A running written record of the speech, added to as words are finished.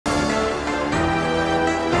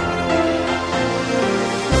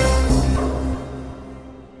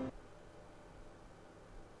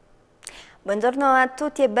Buongiorno a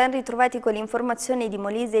tutti e ben ritrovati con l'informazione di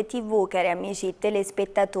Molise TV, cari amici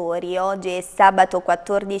telespettatori. Oggi è sabato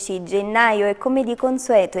 14 gennaio e come di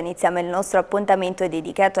consueto iniziamo il nostro appuntamento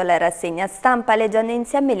dedicato alla rassegna stampa leggendo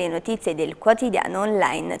insieme le notizie del quotidiano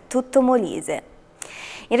online Tutto Molise.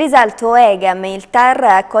 In risalto Egam, il TAR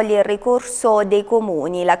accoglie il ricorso dei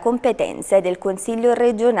comuni, la competenza è del Consiglio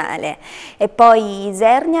regionale. E poi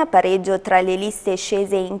Isernia, pareggio tra le liste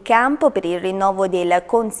scese in campo per il rinnovo del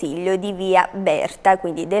Consiglio di via Berta,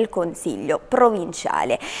 quindi del Consiglio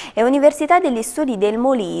provinciale. E Università degli Studi del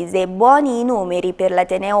Molise, buoni i numeri per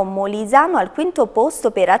l'Ateneo molisano al quinto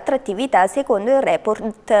posto per attrattività secondo il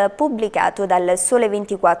report pubblicato dal Sole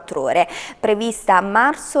 24 Ore. Prevista a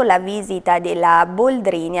marzo la visita della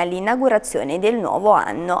Boldrini all'inaugurazione del nuovo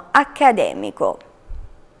anno accademico.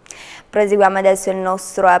 Proseguiamo adesso il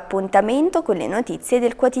nostro appuntamento con le notizie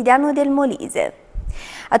del quotidiano del Molise.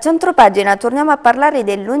 A centropagina torniamo a parlare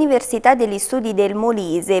dell'Università degli Studi del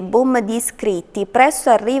Molise, boom di iscritti, presto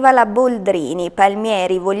arriva la Boldrini,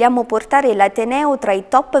 Palmieri, vogliamo portare l'Ateneo tra i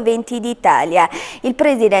top 20 d'Italia, il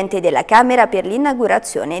Presidente della Camera per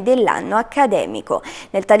l'inaugurazione dell'anno accademico.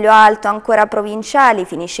 Nel taglio alto ancora provinciali,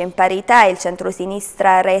 finisce in parità, il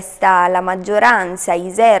centrosinistra resta alla maggioranza,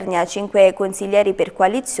 Isernia, 5 consiglieri per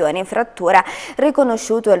coalizione, frattura,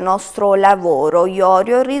 riconosciuto il nostro lavoro,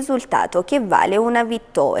 Iorio, il risultato che vale una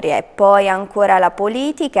vittoria. E poi ancora la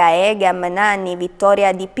politica, Egam, Nanni,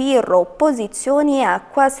 vittoria di Pirro, opposizioni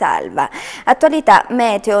acqua salva. Attualità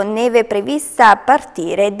meteo, neve prevista a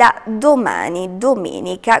partire da domani,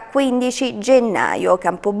 domenica 15 gennaio.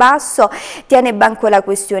 Campobasso tiene banco la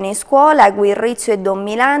questione scuola, Guirrizio e Don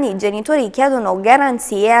Milani, i genitori chiedono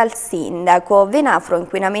garanzie al sindaco. Venafro,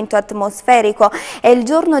 inquinamento atmosferico, è il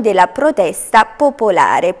giorno della protesta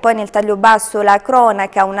popolare. Poi nel taglio basso la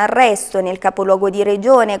cronaca, un arresto nel capoluogo di regione,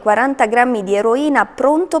 40 grammi di eroina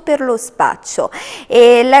pronto per lo spaccio.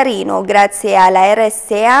 E Larino, grazie alla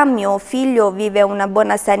RSA mio figlio vive una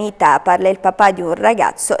buona sanità, parla il papà di un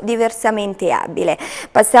ragazzo diversamente abile.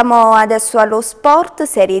 Passiamo adesso allo sport.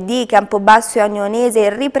 Serie D, Campobasso e Agnonese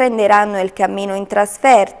riprenderanno il cammino in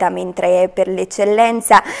trasferta, mentre per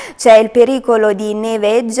l'eccellenza c'è il pericolo di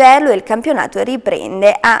neve e gelo e il campionato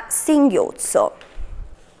riprende a singhiozzo.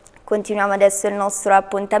 Continuiamo adesso il nostro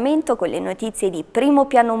appuntamento con le notizie di Primo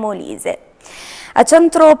Piano Molise. A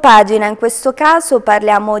centropagina in questo caso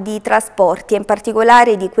parliamo di trasporti, in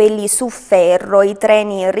particolare di quelli su ferro. I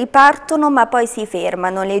treni ripartono ma poi si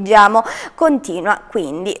fermano, leggiamo, continua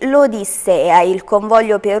quindi l'odissea. Il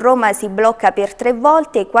convoglio per Roma si blocca per 3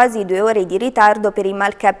 volte, quasi 2 ore di ritardo per i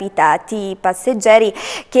malcapitati, i passeggeri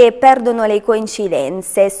che perdono le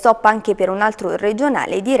coincidenze. Stop anche per un altro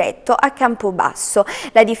regionale diretto a Campobasso.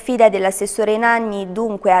 La diffida dell'assessore Nanni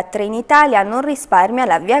dunque a Trenitalia non risparmia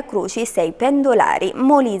la Via Crucis e i pendolari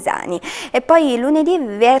molisani. E poi lunedì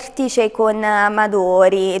vertice con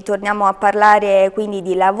Amadori, torniamo a parlare quindi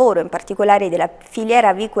di lavoro, in particolare della filiera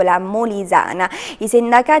avicola molisana. I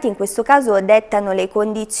sindacati in questo caso dettano le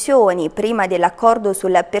condizioni, prima dell'accordo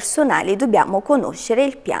sul personale dobbiamo conoscere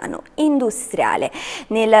il piano industriale.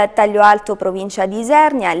 Nel taglio alto provincia di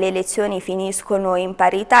Isernia le elezioni finiscono in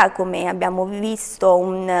parità, come abbiamo visto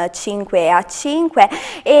un 5-5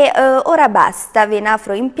 e ora basta,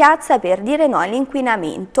 Venafro in piazza per dire no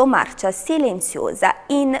all'inquinamento, marcia silenziosa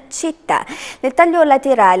in città. Nel taglio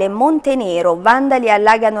laterale Montenero, vandali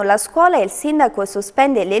allagano la scuola e il sindaco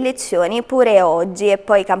sospende le elezioni pure oggi. E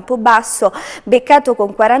poi Campobasso, beccato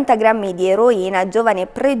con 40 grammi di eroina, giovane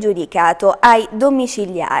pregiudicato ai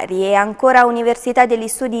domiciliari. E ancora Università degli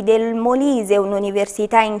Studi del Molise,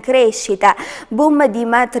 un'università in crescita, boom di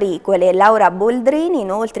matricole. Laura Boldrini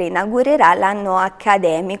inoltre inaugurerà l'anno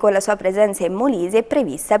accademico, la sua presenza in Molise è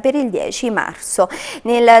prevista per il 10 marzo.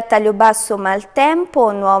 Nel taglio basso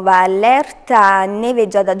maltempo, nuova allerta, neve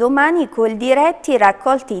già da domani, coldiretti,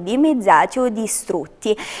 raccolti dimezzati o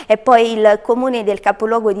distrutti. E poi il comune del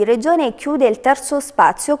capoluogo di regione chiude il terzo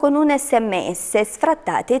spazio con un SMS,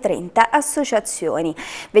 sfrattate 30 associazioni.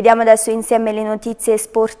 Vediamo adesso insieme le notizie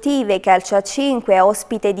sportive. Calcio a 5,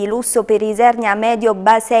 ospite di lusso per Isernia Medio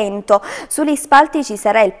Basento. Sugli spalti ci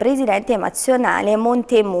sarà il presidente nazionale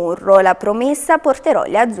Montemurro. La promessa porterò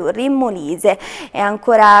gli azzurri in Molise. E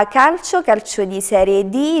ancora calcio di Serie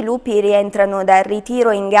D, i lupi rientrano dal ritiro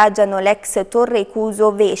e ingaggiano l'ex Torre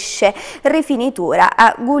Cuso Vesce, rifinitura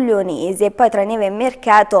a Guglionese. Poi tra neve e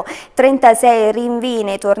mercato 36 rinvii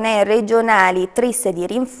nei tornei regionali, triste di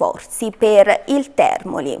rinforzi per il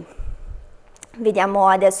Termoli. Vediamo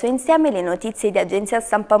adesso insieme le notizie di agenzia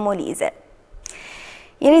Stampa Molise.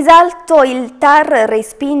 In risalto il TAR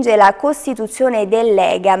respinge la costituzione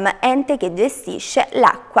dell'Egam, ente che gestisce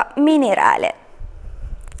l'acqua minerale.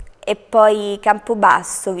 E poi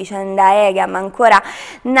Campobasso, vicenda Egam, ancora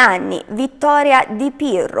Nanni, vittoria di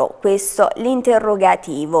Pirro, questo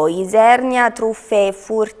l'interrogativo. Isernia, truffe e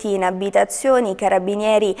furti in abitazioni, i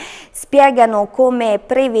carabinieri spiegano come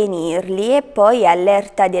prevenirli e poi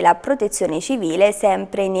allerta della protezione civile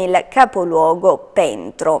sempre nel capoluogo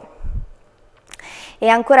Pentro. E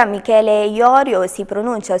ancora Michele Iorio si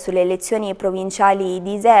pronuncia sulle elezioni provinciali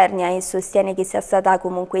di Isernia e sostiene che sia stata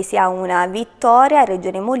comunque sia una vittoria.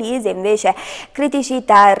 Regione Molise invece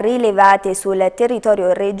criticità rilevate sul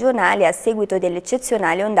territorio regionale a seguito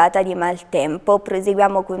dell'eccezionale ondata di maltempo.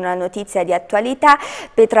 Proseguiamo con una notizia di attualità.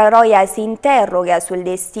 Petraroia si interroga sul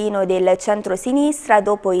destino del centro-sinistra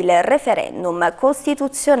dopo il referendum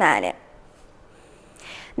costituzionale.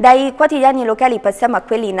 Dai quotidiani locali passiamo a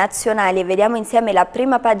quelli nazionali e vediamo insieme la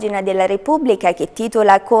prima pagina della Repubblica che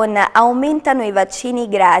titola con "Aumentano i vaccini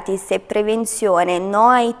gratis e prevenzione, no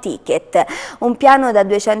ai ticket". Un piano da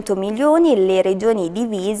 200 milioni, le regioni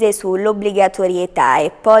divise sull'obbligatorietà.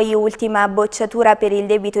 E poi ultima bocciatura per il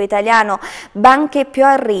debito italiano, banche più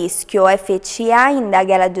a rischio, FCA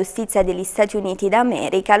indaga la giustizia degli Stati Uniti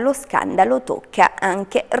d'America, lo scandalo tocca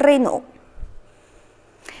anche Renault.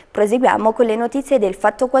 Proseguiamo con le notizie del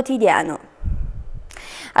Fatto Quotidiano.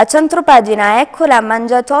 A centropagina ecco la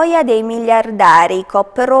mangiatoia dei miliardari,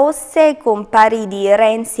 COP rosse, compari di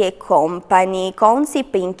Renzi e compagni.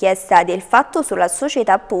 Consip, inchiesta del Fatto sulla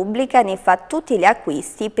società pubblica, ne fa tutti gli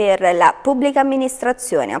acquisti per la pubblica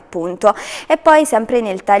amministrazione appunto. E poi sempre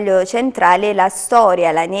nel taglio centrale la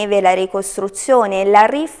storia, la neve, la ricostruzione, la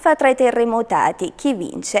riffa tra i terremotati, chi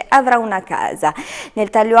vince avrà una casa. Nel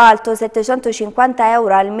taglio alto 750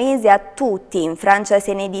 euro al mese a tutti, in Francia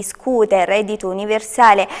se ne discute, reddito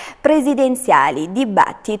universale, presidenziali,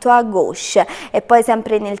 dibattito a gauche. E poi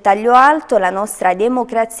sempre nel taglio alto la nostra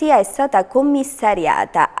democrazia è stata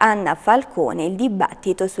commissariata, Anna Falcone, il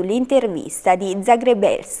dibattito sull'intervista di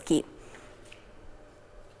Zagrebelski.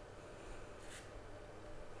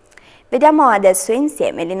 Vediamo adesso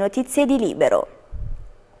insieme le notizie di Libero.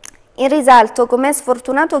 In risalto, com'è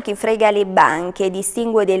sfortunato chi frega le banche,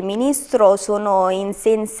 distinguo del ministro, sono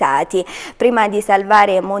insensati. Prima di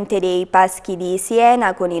salvare Monte dei Paschi di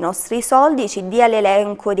Siena con i nostri soldi ci dia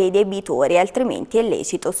l'elenco dei debitori, altrimenti è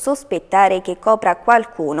lecito sospettare che copra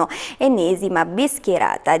qualcuno. Ennesima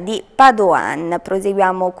bischierata di Padoan.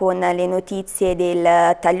 Proseguiamo con le notizie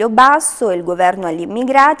del taglio basso, il governo agli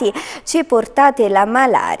immigrati, ci portate la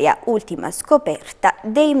malaria, ultima scoperta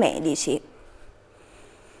dei medici.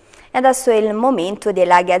 E adesso è il momento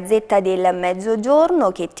della Gazzetta del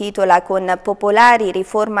Mezzogiorno che titola con "Popolari,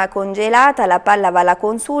 riforma congelata, la palla va alla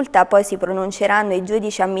consulta, poi si pronunceranno i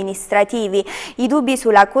giudici amministrativi. I dubbi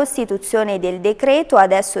sulla costituzione del decreto,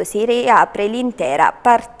 adesso si riapre l'intera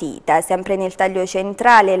partita". Sempre nel taglio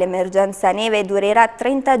centrale l'emergenza neve durerà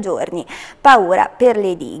 30 giorni, paura per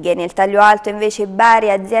le dighe. Nel taglio alto invece Bari,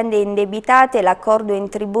 aziende indebitate, l'accordo in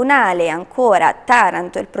tribunale. Ancora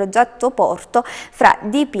Taranto, il progetto Porto fra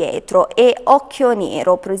Di Pietro e Occhio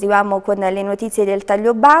Nero. Proseguiamo con le notizie del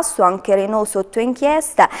taglio basso, anche Renault sotto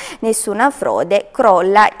inchiesta, nessuna frode,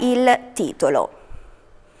 crolla il titolo.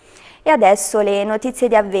 E adesso le notizie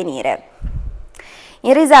di Avvenire.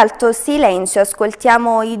 In risalto silenzio,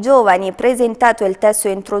 ascoltiamo i giovani, presentato il testo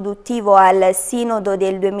introduttivo al Sinodo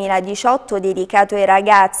del 2018 dedicato ai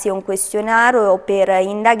ragazzi, un questionario per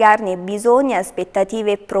indagarne bisogni,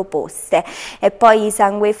 aspettative e proposte. E poi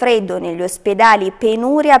sangue freddo negli ospedali,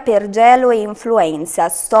 penuria per gelo e influenza,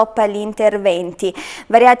 stop agli interventi.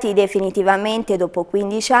 Variati definitivamente dopo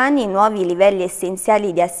 15 anni, nuovi livelli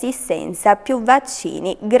essenziali di assistenza, più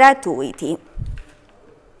vaccini gratuiti.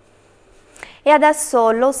 E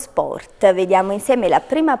adesso lo sport, vediamo insieme la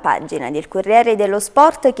prima pagina del Corriere dello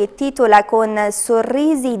Sport che titola con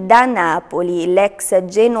 "Sorrisi da Napoli, l'ex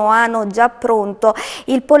genoano già pronto,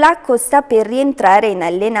 il polacco sta per rientrare in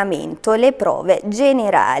allenamento, le prove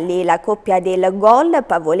generali". La coppia del gol,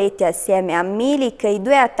 Pavoletti assieme a Milik, i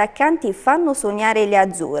due attaccanti fanno sognare gli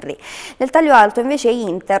azzurri. Nel taglio alto invece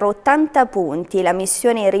Inter, 80 punti, la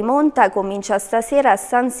missione rimonta comincia stasera a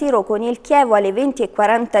San Siro con il Chievo alle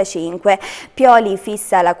 20:45. Pioli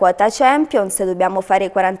fissa la quota Champions, dobbiamo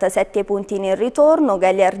fare 47 punti nel ritorno,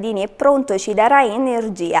 Gagliardini è pronto, ci darà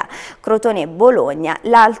energia. Crotone Bologna,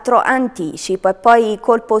 l'altro anticipo. E poi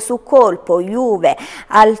colpo su colpo, Juve,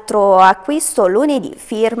 altro acquisto lunedì,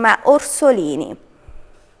 firma Orsolini.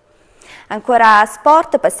 Ancora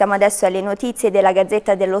sport, passiamo adesso alle notizie della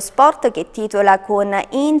Gazzetta dello Sport che titola con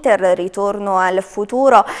Inter, ritorno al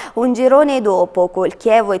futuro, un girone dopo col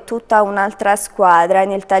Chievo e tutta un'altra squadra.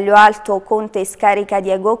 Nel taglio alto Conte scarica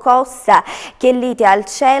Diego Costa che lite al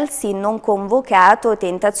Chelsea, non convocato,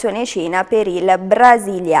 tentazione cena per il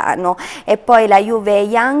brasiliano. E poi la Juve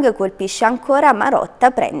Young colpisce ancora,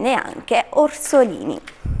 Marotta prende anche Orsolini.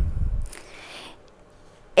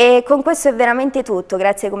 E con questo è veramente tutto,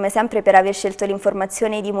 grazie come sempre per aver scelto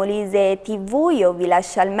l'informazione di Molise TV, io vi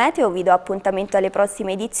lascio al meteo, vi do appuntamento alle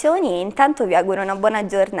prossime edizioni e intanto vi auguro una buona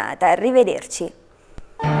giornata, arrivederci.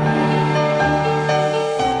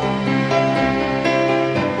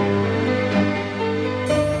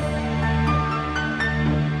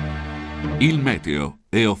 Il meteo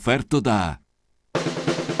è offerto da...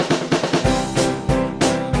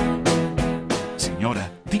 Signora,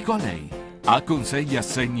 dico a lei. Ha consigli,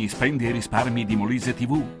 assegni, spendi e risparmi di Molise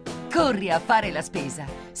TV? Corri a fare la spesa.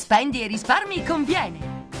 Spendi e risparmi conviene.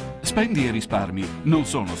 Spendi e risparmi non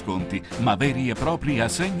sono sconti, ma veri e propri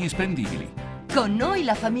assegni spendibili. Con noi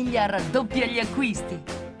la famiglia raddoppia gli acquisti.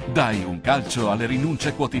 Dai un calcio alle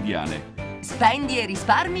rinunce quotidiane. Spendi e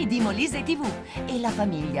risparmi di Molise TV e la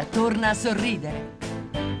famiglia torna a sorridere.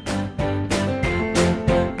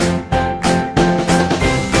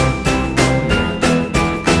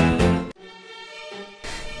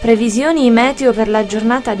 Previsioni meteo per la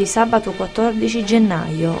giornata di sabato 14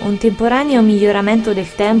 gennaio. Un temporaneo miglioramento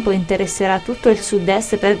del tempo interesserà tutto il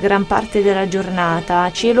sud-est per gran parte della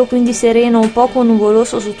giornata. Cielo quindi sereno o poco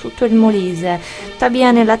nuvoloso su tutto il Molise. Tuttavia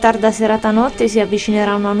nella tarda serata notte si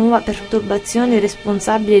avvicinerà una nuova perturbazione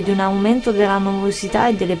responsabile di un aumento della nuvolosità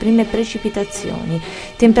e delle prime precipitazioni.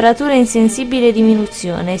 Temperatura in sensibile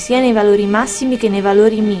diminuzione sia nei valori massimi che nei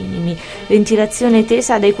valori minimi. Ventilazione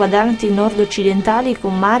tesa dai quadranti nord-occidentali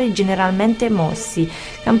con mari generalmente mossi.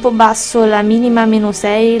 Campobasso la minima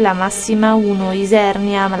 -6, la massima 1,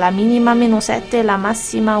 Isernia la minima -7, la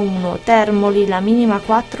massima 1, Termoli la minima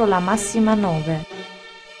 4, la massima 9.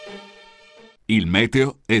 Il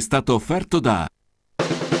meteo è stato offerto da...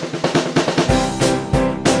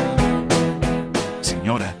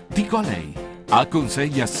 Signora, dico a lei. Ha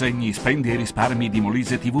consigli, assegni, spendi e risparmi di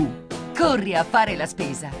Molise TV? Corri a fare la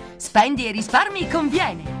spesa. Spendi e risparmi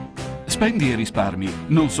conviene. Spendi e risparmi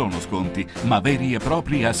non sono sconti, ma veri e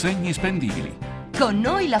propri assegni spendibili. Con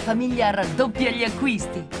noi la famiglia raddoppia gli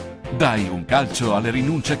acquisti. Dai un calcio alle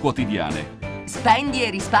rinunce quotidiane. Spendi e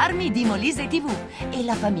risparmi di Molise TV e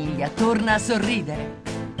la famiglia torna a sorridere.